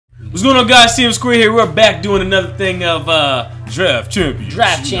What's going on, guys? sqrd here. We're back doing another thing of Draft Champions.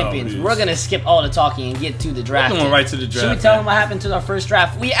 Draft Champions. We're going to skip all the talking and get to the draft. We're going right to the draft. Should we tell them what happened to our first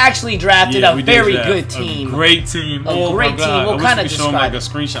draft? We actually drafted a very good team. A great team. A great team. We'll kind of describe like a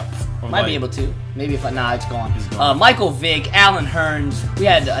screenshot. Might be able to. Maybe if nah, it's gone. It's gone. Michael Vick, Alan Hearns. We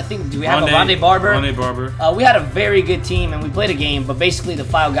had, I think, do we have a Rondé Barber? Rondé Barber. We had a very good team, and we played a game, but basically the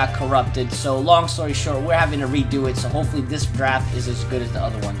file got corrupted. So long story short, we're having to redo it. So hopefully this draft is as good as the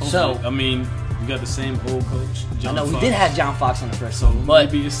other one. Hopefully. So I mean, we got the same old coach. I know we did have John Fox on the first one, but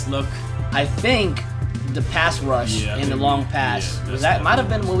maybe it's luck. I think the pass rush and the long pass that might have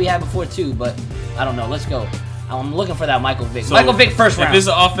been what we had before too, but I don't know. Let's go. I'm looking for that Michael Vick. So Michael Vick first round. If it's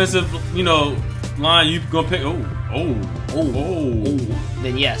an offensive, line, you gonna pick.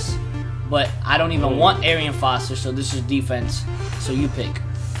 Then yes, but I don't even want Arian Foster, so this is defense. So you pick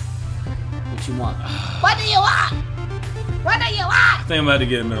what you want. What do you want? What do you want? I think I'm about to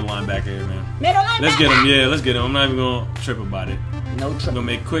get a middle linebacker here, man. Middle linebacker. Let's get him. Yeah, let's get him. I'm not even gonna trip about it. No trip. I'm gonna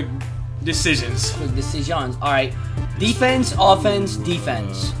make quick decisions. Quick decisions. All right. Defense, offense,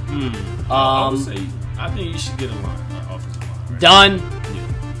 defense. I would say I think you should get a offensive line. Right? Done. Yeah.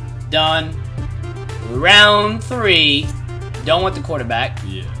 Done. Round 3. Don't want the quarterback.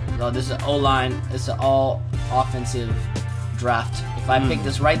 Yeah. No, this is an O-line. It's an all offensive draft. If I pick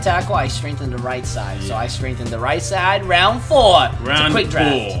this right tackle, I strengthen the right side. Yeah. So I strengthen the right side. Round 4. Round it's a quick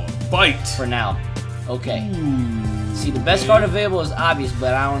draft. 4. Fight. For now. Okay. See, the best card available is obvious,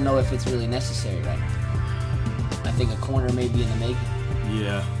 but I don't know if it's really necessary right now. I think a corner may be in the making.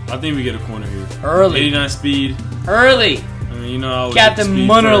 Yeah. I think we get a corner here. Early. 89 speed. Early. I mean, I was Captain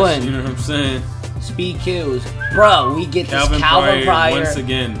Munnerlyn. You know what I'm saying? Speed kills. Bro, we get this Calvin Pryor once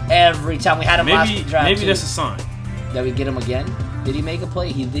again. Every time. We had him last draft. Maybe that's a sign. That we get him again? Did he make a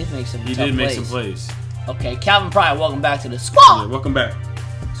play? He did make some make some plays. Okay, Calvin Pryor, welcome back to the squad. Yeah, welcome back.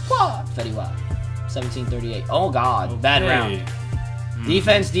 Squad. Fetty Wap. 1738. Oh, God. Bad round.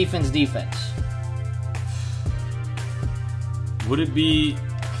 Defense, defense, defense. Would it be...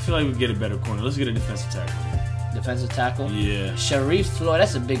 I feel like we get a better corner. Let's get a defensive tackle. Defensive tackle? Yeah. Sharif Floyd.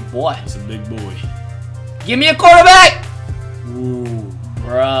 That's a big boy. That's a big boy. Give me a quarterback! Ooh,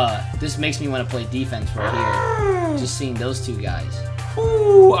 bruh. This makes me want to play defense right here. Just seeing those two guys.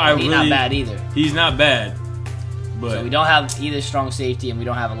 Ooh, he's not bad either. He's not bad. But so we don't have either strong safety and we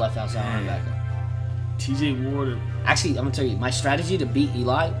don't have a left outside linebacker. TJ Ward. Actually, I'm going to tell you, my strategy to beat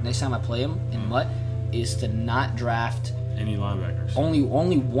Eli next time I play him in Mutt is to not draft any linebackers. Only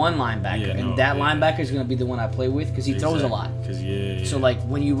one linebacker, and that linebacker is going to be the one I play with because he throws a lot. So like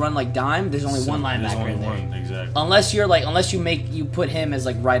when you run like dime, there's only one linebacker in there. Exactly. Unless you put him as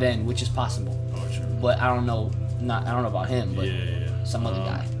like right end, which is possible. Oh, true. But I don't know. I don't know about him, but some other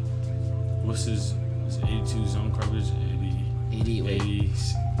guy. What's his 82 zone coverage?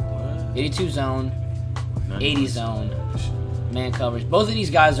 82 zone, 80 zone, man coverage. Both of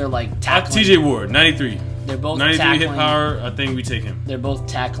these guys are like tackling. TJ Ward, 93. They're both 93 tackling. hit power. I think we take him. They're both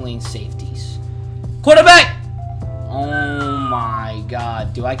tackling safeties. Quarterback. Oh my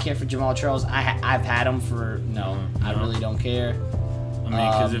God! Do I care for Jamal Charles? I've had him for I really don't care. I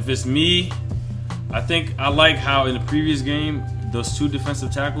mean, because if it's me, I think I like how in the previous game those two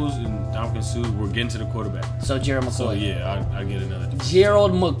defensive tackles and Dominican Sue were getting to the quarterback. So Gerald McCoy. So yeah, I get another.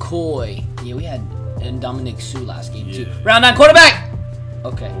 Gerald McCoy. Yeah, we had Dominic Sue last game too. Round 9 quarterback.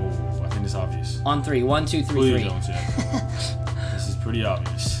 Okay. I think it's obvious. On 3. 1, 2, 3, 3. This is pretty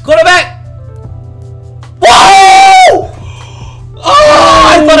obvious. Quarterback! Whoa! Oh!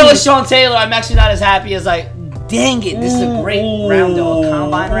 I thought it was Sean Taylor. I'm actually not as happy as dang it. This is a great round though. A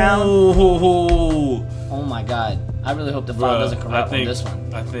combine round. Oh my God. I really hope the file doesn't corrupt on this one.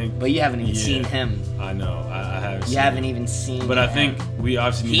 But you haven't even seen him. I know. I haven't seen You haven't even seen But him. I think we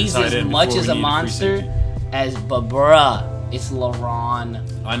obviously need He's to tight as much as a monster as Babra. It's LaRon.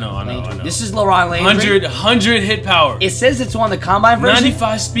 I know. This is LaRon Landry. 100 hit power. It says it's on the combine version.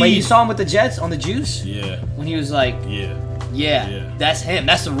 95 speed. But you saw him with the Jets on the juice? Yeah. When he was like, yeah. That's him.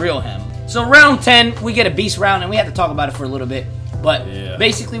 That's the real him. So round 10, we get a beast round, and we have to talk about it for a little bit. But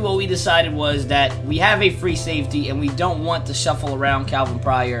basically what we decided was that we have a free safety, and we don't want to shuffle around Calvin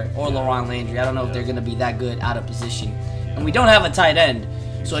Pryor or LaRon Landry. I don't know if they're going to be that good out of position. And we don't have a tight end.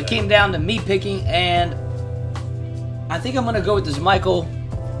 So it came down to me picking, and I think I'm going to go with this Michael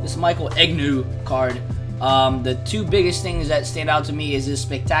Egnew card. The two biggest things that stand out to me is his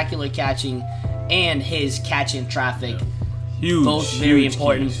spectacular catching and his catch in traffic. Huge. Both very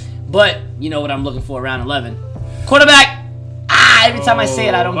important. But you know what I'm looking for round 11. Quarterback! Every time I say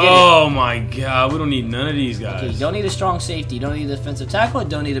it, I don't get it. Oh my God. We don't need none of these guys. Okay, you don't need a strong safety. You don't need a defensive tackle. You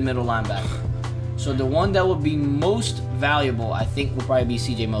don't need a middle linebacker. So the one that would be most valuable, I think, would probably be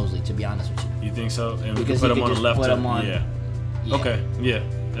C.J. Mosley. To be honest with you. You think so? And Because we could put he him could on the just left. put him on. Yeah. Okay. Yeah,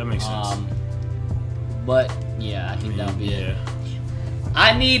 that makes sense. But yeah, I think that would be it. Yeah.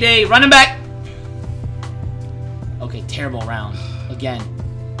 I need a running back. Okay, terrible round again.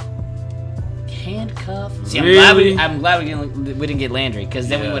 Handcuff. See, Really? I'm glad we didn't get Landry, because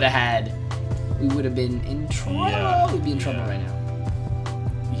then we would have been in trouble. Yeah. We'd be in trouble right now.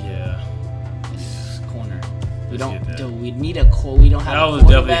 Yeah. This corner. We Let's don't. get that. Dude, we need a core. We don't have That a was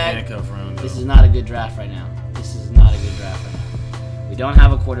definitely a quarterback. handcuff round. Though. This is not a good draft right now. This is not a good draft right now. We don't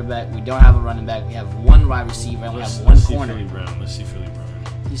have a quarterback. We don't have a running back. We have one wide receiver and we have one corner. Let's see Philly Brown.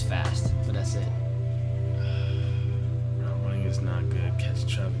 He's fast, but that's it. Route running is not good. Catch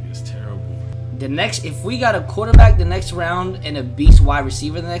traffic is terrible. The next, if we got a quarterback the next round and a beast wide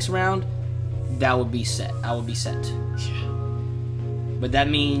receiver the next round, that would be set. I would be set. Yeah. But that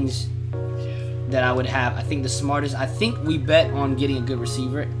means that I would have, I think the smartest, I think we bet on getting a good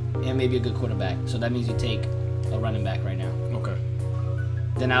receiver and maybe a good quarterback. So that means you take a running back right now. Okay.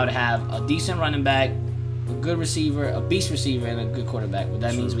 Then I would have a decent running back, a good receiver, a beast receiver, and a good quarterback. But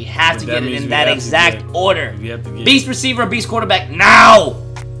that means we have to get it in that exact order. We have to get beast receiver, beast quarterback, now!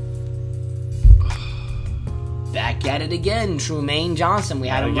 Back at it again, Trumaine Johnson. We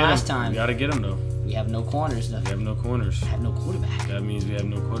had him last time. We gotta get him though. We have no corners though. We have no corners. We have no quarterback. That means we have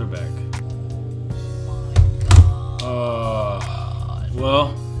no quarterback.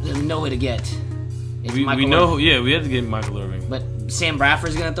 Well, There's no way to get. It's we Michael know. Irvin. Yeah, we have to get Michael Irving. But Sam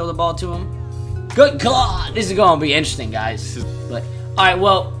Bradford's gonna throw the ball to him. Good God, this is gonna be interesting, guys. But all right,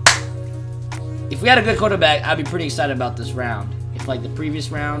 well, if we had a good quarterback, I'd be pretty excited about this round. If like the previous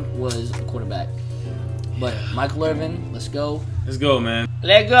round was a quarterback. But Michael Irvin, let's go. Let's go, man.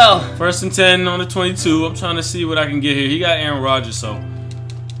 Let go. 1st and 10 on the 22. I'm trying to see what I can get here. He got Aaron Rodgers, so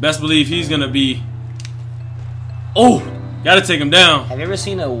best believe he's gonna be. Oh, gotta take him down. Have you ever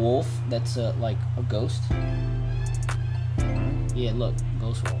seen a wolf that's like a ghost? Yeah, look,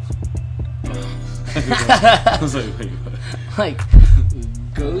 ghost wolf. I was like, wait, what? Like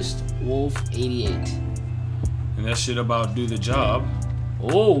Ghost Wolf 88. And that shit about do the job.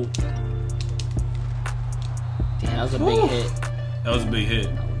 Oh. Damn, that was a big hit. That was a big hit. I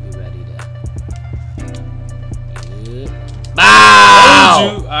would be ready to. Bow!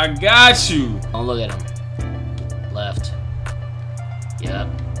 Told you, I got you. Don't look at him. Left. Yep.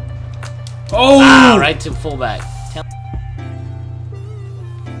 Oh! Ah, right to fullback.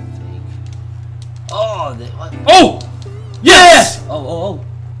 Oh! What? Oh! Yes! Oh!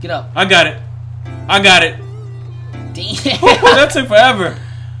 Get up. I got it. I got it. Damn. That took forever.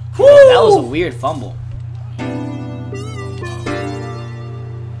 That was a weird fumble.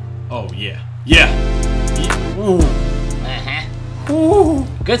 Oh, yeah. Yeah. Ooh. Uh-huh. Ooh.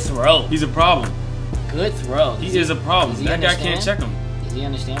 Good throw. He's a problem. Good throw. He is a problem. That guy can't check him. Does he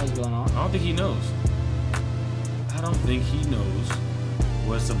understand what's going on? I don't think he knows. I don't think he knows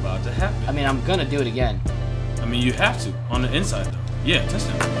what's about to happen. I mean, I'm gonna do it again. I mean, you have to. On the inside, though. Yeah,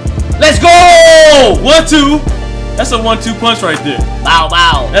 touchdown. Let's go! 1-2. That's a 1-2 punch right there. Bow,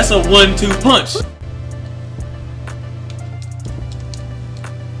 bow. That's a 1-2 punch.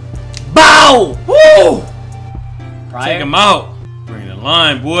 Bow! Woo! Pryor? Take him out. Bring the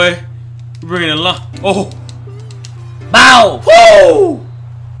line, boy. Bring the line. Oh. Bow! Woo!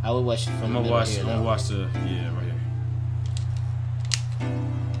 I would watch it from I'm the gonna middle watch. here, I'm though. gonna watch the. Yeah, right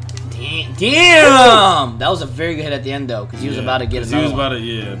here. Damn! That was a very good hit at the end, though, because he was about to get another He was about one. to.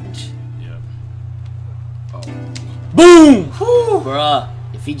 Yeah. Oh. Boom! Woo! Bruh,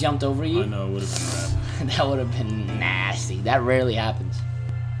 if he jumped over you, I know it would have been a wrap. that would have been nasty. That rarely happens.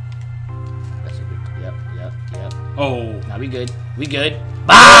 That's a good. Yep. Oh. Now we good. We good.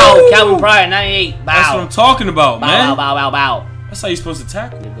 Bow! Woo! Calvin Pryor, 98. Bow. That's what I'm talking about, bow, man. bow. That's how you're supposed to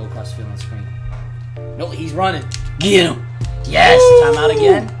tackle. Gonna go across the field on the screen. No, he's running. Get him. Yes. Woo! Timeout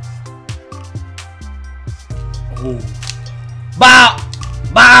again. Oh. Bow.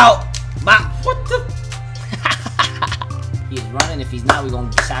 What the? He's running. If he's not, we're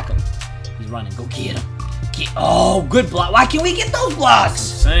gonna sack him. He's running. Go get him. Oh, good block. Why can't we get those blocks?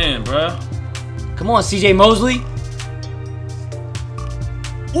 Saying, bruh. Come on, C.J. Mosley.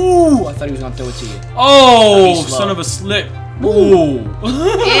 Ooh, I thought he was gonna throw it to you. Oh, He's slow. son of a slip. Ooh.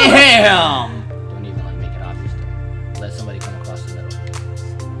 Damn. Don't even like make it obvious though. Let somebody come across the middle.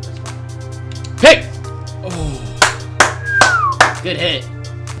 Pick. Oh. Good hit.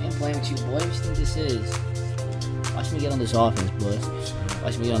 I ain't playing with you, boy. What do you think this is? Watch me get on this offense, boy.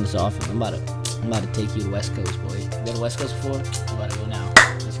 Watch me get on this offense. I'm about to take you to West Coast, boy. You been to West Coast before? I'm about to go now.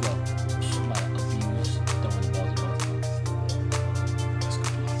 Let's go. I'm about to abuse throwing the balls to both.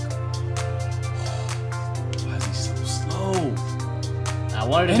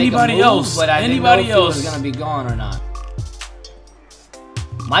 wanted to Anybody make a move, else? but I didn't know if it was gonna be gone or not.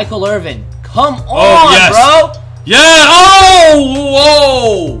 Michael Irvin, come on, yes. bro. Yeah.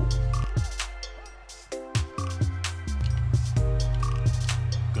 Oh, whoa.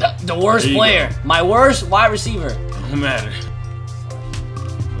 The worst player. Go. My worst wide receiver. Doesn't matter.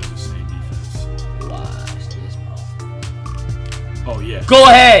 Watch this, bro. Oh, yeah. Go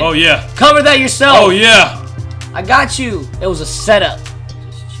ahead. Oh, yeah. Cover that yourself. Oh, yeah. I got you. It was a setup.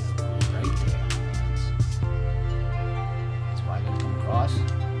 Just chill right there. That's why I gotta come across.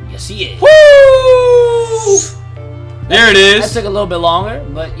 Yes, he is. Woo! There it is. That took a little bit longer,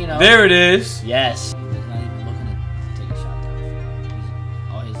 but you know. There it is. Yes. He's not even looking to take a shot down.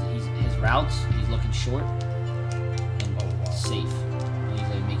 His routes. He's looking short and safe. And he's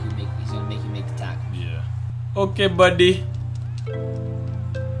gonna make you make the tackle. Yeah. Okay, buddy.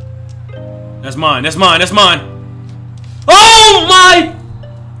 That's mine. That's mine. That's mine. Oh my!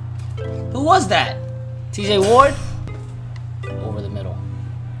 Who was that? TJ Ward? Over the middle.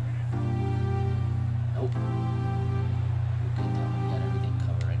 Nope. We're good though. We got everything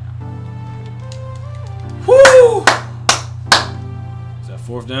covered right now. Woo! Is that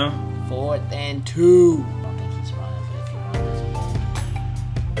 4th down? 4th and 2. I don't think he's running, but if he runs,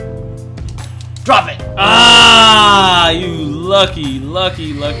 drop it! Ah, you lucky man.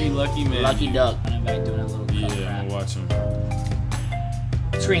 Lucky duck. Running back doing a little Yeah, cover I'm rap. gonna watch him.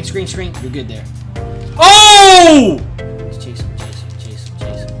 Screen. You're good there. Oh! Let's chase him.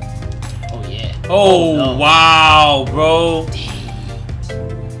 Oh yeah. Oh, no. wow, bro.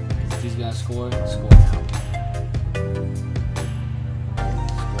 If he's gonna score now.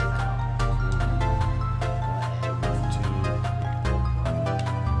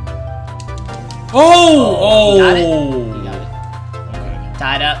 Oh! He got it. Okay.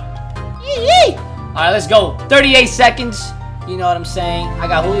 Tied up. Yee! Alright, let's go. 38 seconds. You know what I'm saying? I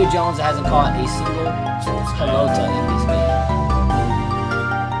got Julio Jones that hasn't caught a single hello to in this game.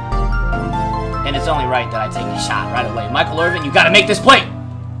 And it's only right that I take a shot right away. Michael Irvin, you gotta make this play.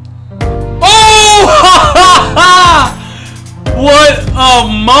 Oh! What a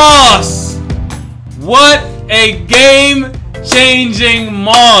moss! What a game-changing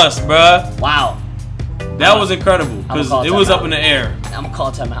moss, bruh. Wow. That was incredible because it was up in the air. I'm gonna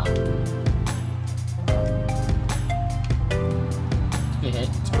call timeout. Good hit.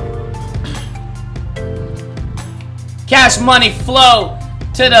 Cash money flow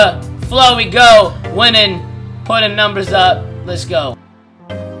to the flow we go. Winning, putting numbers up. Let's go.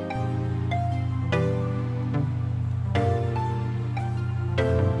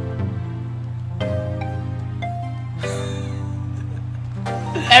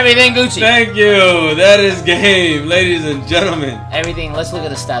 Everything Gucci. Thank you. That is game, ladies and gentlemen. Everything. Let's look at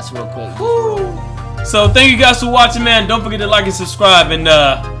the stats real quick. Woo. So thank you guys for watching, man. Don't forget to like and subscribe, and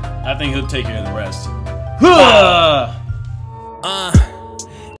I think he'll take care of the rest.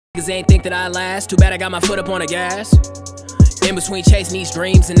 Niggas ain't think that I last. Too bad I got my foot up on the gas. In between chasing these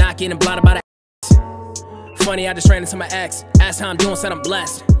dreams and not getting blinded by the ass. Funny, I just ran into my ex. Asked how I'm doing, said I'm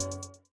blessed.